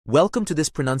Welcome to this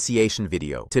pronunciation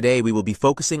video. Today we will be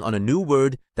focusing on a new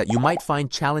word that you might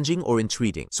find challenging or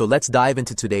intriguing. So let's dive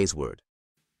into today's word.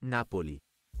 Napoli,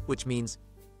 which means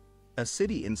a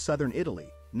city in southern Italy,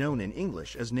 known in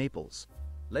English as Naples.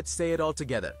 let's say it all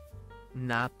together.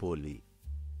 Napoli.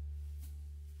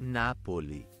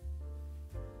 Napoli.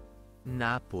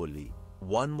 Napoli.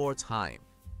 One more time.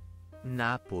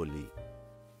 Napoli.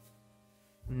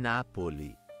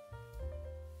 Napoli.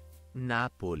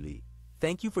 Napoli.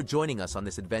 Thank you for joining us on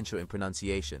this adventure in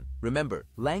pronunciation. Remember,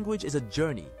 language is a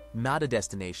journey, not a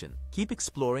destination. Keep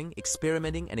exploring,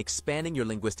 experimenting, and expanding your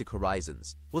linguistic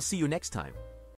horizons. We'll see you next time.